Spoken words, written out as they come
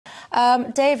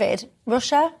David,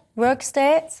 Russia, rogue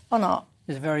state or not?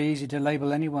 It's very easy to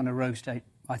label anyone a rogue state.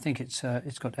 I think it's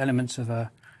got elements of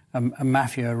a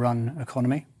mafia-run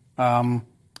economy.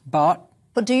 But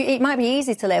it might be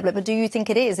easy to label it, but do you think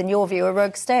it is, in your view, a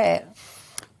rogue state?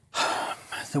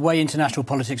 The way international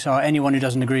politics are, anyone who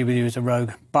doesn't agree with you is a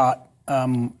rogue. But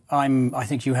I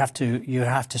think you have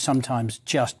to sometimes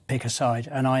just pick a side,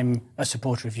 and I'm a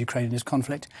supporter of Ukraine in this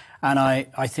conflict. And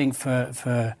I think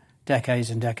for decades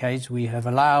and decades we have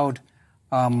allowed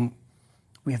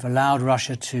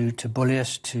Russia to bully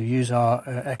us, to use our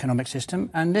economic system,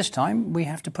 and this time we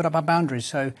have to put up our boundaries.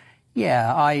 So,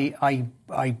 yeah, I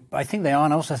think they are,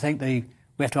 and I also think we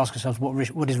have to ask ourselves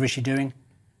what is Rishi doing?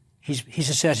 He's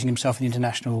asserting himself in the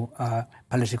international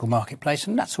political marketplace,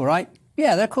 and that's all right.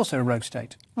 Yeah, of course they're a rogue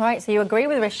state. All right, so you agree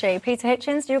with Rishi. Peter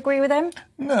Hitchens, do you agree with him?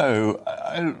 No,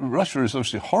 Russia is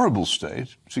obviously a horrible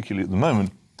state, particularly at the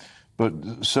moment, but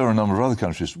so are a number of other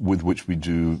countries with which we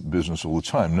do business all the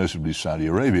time, notably Saudi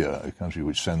Arabia, a country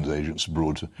which sends agents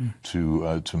abroad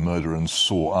to murder and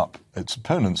saw up its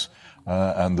opponents,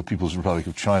 and the People's Republic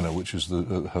of China, which is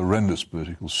the horrendous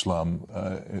political slum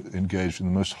engaged in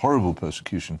the most horrible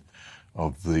persecution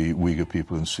of the Uyghur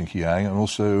people in Xinjiang, and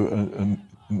also an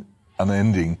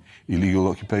unending illegal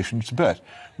occupation of Tibet,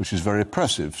 which is very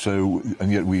oppressive. So, and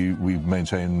yet we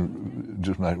maintain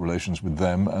diplomatic relations with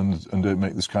them and don't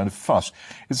make this kind of fuss.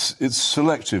 It's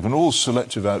selective, and all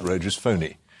selective outrage is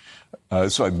phony.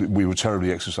 So we were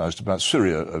terribly exercised about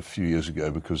Syria a few years ago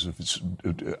because of its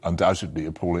undoubtedly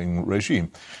appalling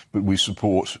regime. But we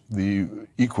support the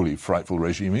equally frightful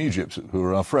regime in Egypt, who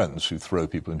are our friends, who throw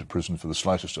people into prison for the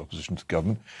slightest opposition to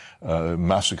government,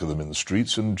 massacre them in the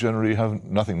streets, and generally have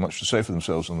nothing much to say for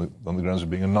themselves on the grounds of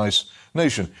being a nice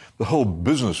nation. The whole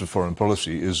business of foreign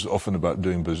policy is often about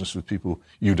doing business with people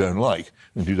you don't like,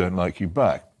 and who don't like you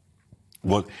back.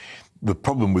 The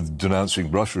problem with denouncing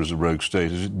Russia as a rogue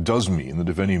state is it does mean that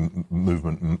if any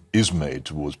movement is made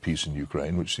towards peace in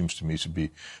Ukraine, which seems to me to be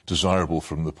desirable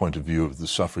from the point of view of the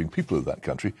suffering people of that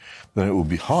country, then it will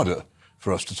be harder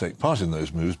for us to take part in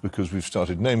those moves because we've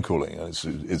started name-calling.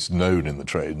 It's known in the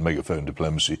trade, megaphone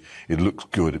diplomacy. It looks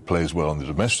good, it plays well on the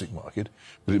domestic market,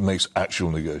 but it makes actual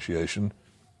negotiation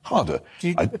harder.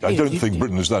 I don't think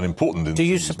Britain is that important in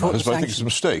these matters, but I think it's a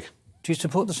mistake. Do you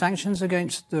support the sanctions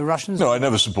against the Russians? No, I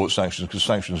never support sanctions because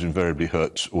sanctions invariably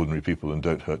hurt ordinary people and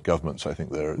don't hurt governments. I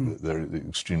think they're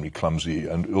extremely clumsy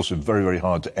and also very, very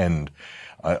hard to end.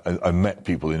 I met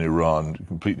people in Iran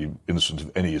completely innocent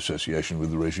of any association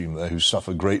with the regime there who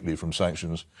suffer greatly from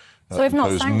sanctions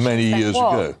imposed many years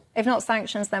ago. If not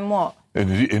sanctions, then what?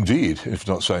 Indeed, if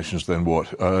not sanctions, then what?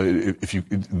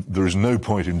 There is no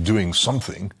point in doing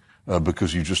something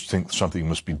because you just think something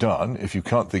must be done. If you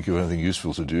can't think of anything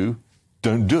useful to do,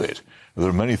 don't do it. There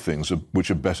are many things which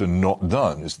are better not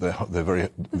done.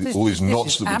 All these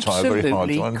knots that we tie are very hard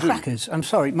to undo. Crackers. I'm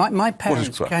sorry. My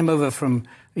parents came over from,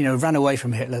 ran away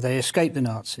from Hitler. They escaped the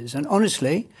Nazis. And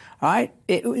honestly,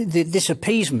 this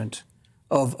appeasement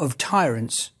of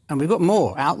tyrants, and we've got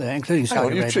more out there, including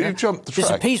Saudi Arabia. You've jumped the track.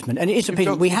 This appeasement, and it is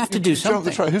appeasement. We have to do something. Jumped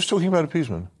the track. Who's talking about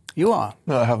appeasement? You are.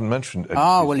 No, I haven't mentioned it.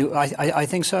 Ah, well, I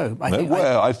think so.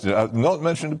 I've not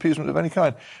mentioned appeasement of any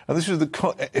kind. And this is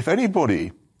if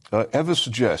anybody ever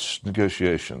suggests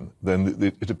negotiation,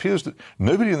 then it appears that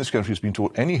nobody in this country has been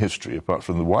taught any history apart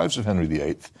from the wives of Henry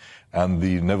VIII and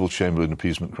the Neville Chamberlain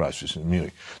appeasement crisis in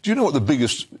Munich. Do you know what the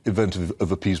biggest event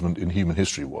of appeasement in human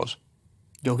history was?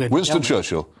 Winston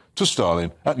Churchill to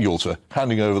Stalin at Yalta,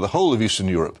 handing over the whole of Eastern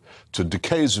Europe to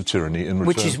decades of tyranny in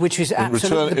return, which is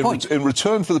absolutely the point. In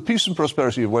return for the peace and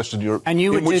prosperity of Western Europe, and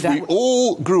you would in which do that. We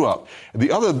all grew up. The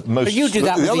other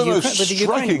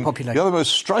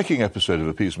most striking episode of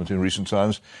appeasement in recent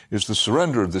times is the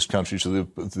surrender of this country to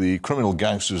the criminal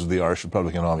gangsters of the Irish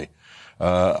Republican Army.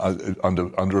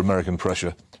 Under American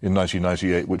pressure in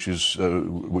 1998, which is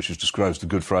described as the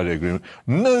Good Friday Agreement.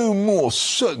 No more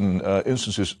certain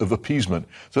instances of appeasement.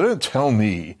 So don't tell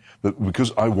me that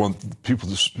because I want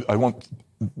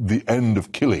the end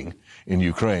of killing in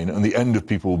Ukraine and the end of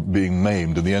people being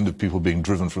maimed and the end of people being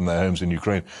driven from their homes in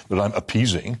Ukraine that I'm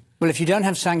appeasing. Well, if you don't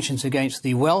have sanctions against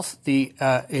the wealth, the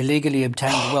illegally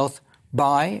obtained wealth.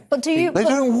 But they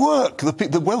don't work.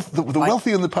 The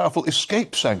wealthy and the powerful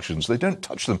escape sanctions. They don't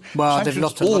touch them. Well,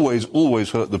 sanctions always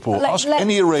hurt the poor. Ask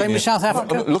any Iranian. Same with South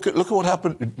Africa. Look at what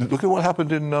happened. Look at what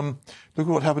happened in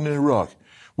Iraq,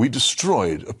 We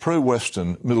destroyed a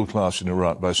pro-Western middle class in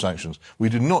Iraq by sanctions. We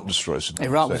did not destroy Saddam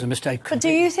Iraq Hussein. was a mistake. But do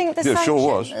you think the sanctions?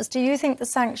 Sure was. Do you think the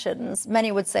sanctions?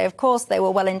 Many would say, of course, they were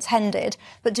well intended.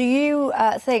 But do you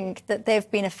think that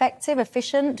they've been effective,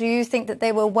 efficient? Do you think that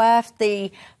they were worth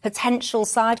the potential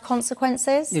side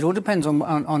consequences? It all depends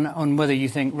on whether you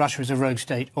think Russia is a rogue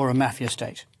state or a mafia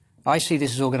state. I see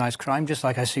this as organised crime, just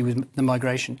like I see with the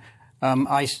migration.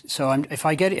 If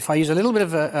I use a little bit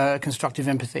of constructive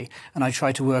empathy and I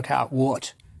try to work out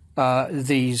what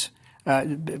these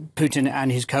Putin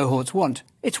and his cohorts want,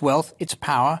 it's wealth, it's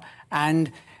power,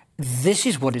 and this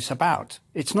is what it's about.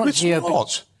 It's not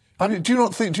geopolitics. I mean, do you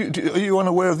not think? Are you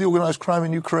unaware of the organised crime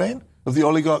in Ukraine? Of the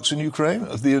oligarchs in Ukraine,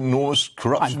 of the enormous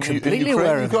corruption I'm completely in Ukraine?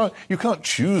 aware of it. You can't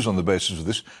choose on the basis of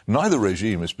this. Neither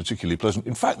regime is particularly pleasant.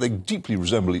 In fact, they deeply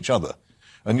resemble each other.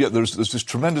 And yet there's this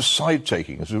tremendous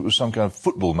side-taking, as if it was some kind of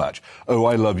football match. Oh,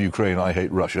 I love Ukraine, I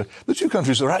hate Russia. The two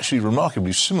countries are actually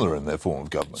remarkably similar in their form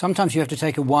of government. Sometimes you have to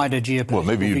take a wider geopolitical view. Well,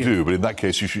 maybe you do, but in that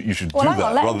case you should do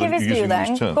that rather than using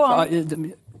these terms. Go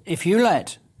on. If you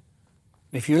let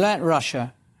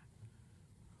Russia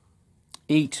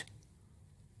eat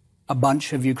a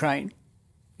bunch of Ukraine,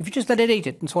 if you just let it eat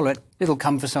it and swallow it, it'll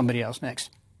come for somebody else next.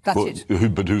 That's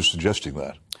it. But who's suggesting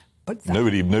that? But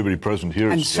nobody present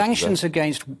here. And sanctions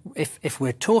against, if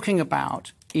we're talking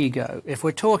about ego, if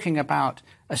we're talking about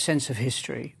a sense of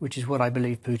history, which is what I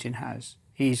believe Putin has,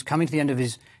 he's coming to the end of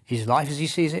his life as he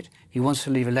sees it. He wants to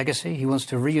leave a legacy. He wants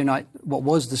to reunite what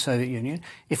was the Soviet Union.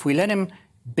 If we let him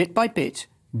bit by bit,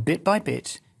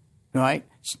 right,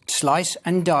 slice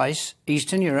and dice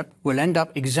Eastern Europe, we'll end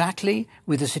up exactly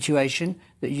with the situation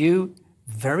that you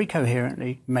very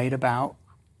coherently made about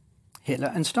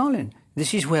Hitler and Stalin.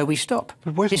 This is where we stop.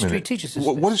 But wait a History minute. teaches us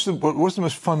What is the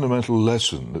most fundamental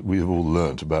lesson that we have all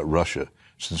learnt about Russia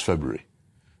since February?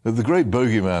 That the great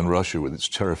bogeyman Russia with its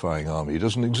terrifying army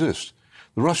doesn't exist.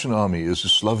 The Russian army is a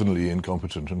slovenly,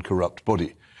 incompetent and corrupt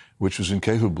body which was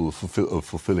incapable of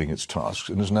fulfilling its tasks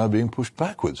and is now being pushed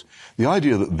backwards. The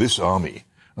idea that this army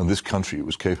and this country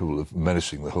was capable of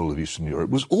menacing the whole of Eastern Europe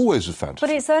was always a fantasy.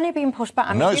 But it's only been pushed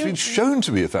back. Now it's been shown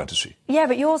to be a fantasy. Yeah,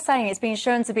 but you're saying it's been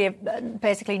shown to be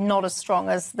basically not as strong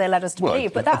as they led us to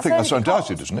believe. But I think that's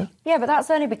undoubted, isn't it? Yeah, but that's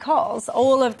only because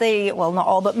all of the, well, not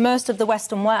all, but most of the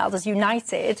Western world has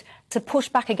united to push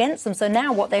back against them. So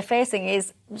now what they're facing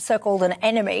is so-called an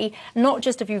enemy, not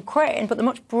just of Ukraine, but the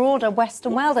much broader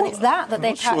Western world. And it's that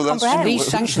they can't comprehend. These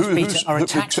sanctions, Peter, are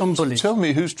attacks on bullies. Tell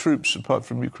me whose troops, apart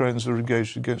from Ukraine's, are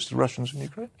engaged against the Russians in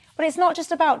Ukraine? But it's not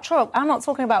just about troops. I'm not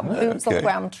talking about boots on the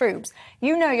ground troops.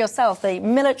 You know yourself, the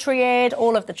military aid,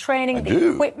 all of the training,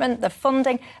 the equipment, the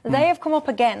funding, they have come up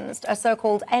against a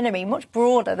so-called enemy much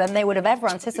broader than they would have ever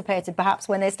anticipated, perhaps,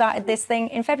 when they started this thing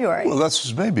in February. Well,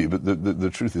 that's maybe, but the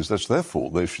truth is that's their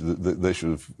fault. They should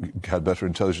have had better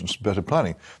intelligence, better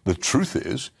planning. The truth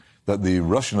is that the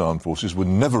Russian armed forces were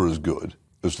never as good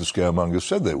as the scaremongers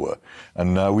said they were.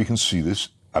 And now we can see this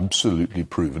absolutely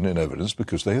proven in evidence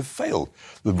because they have failed.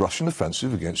 The Russian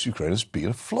offensive against Ukraine has been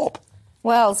a flop.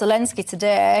 Well, Zelensky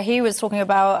today, he was talking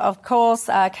about, of course,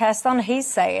 Kherson. He's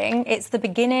saying it's the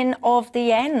beginning of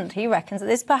the end. He reckons that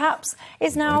this perhaps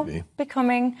is now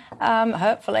becoming,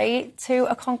 hopefully, to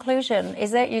a conclusion.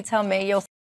 Is it? You tell me your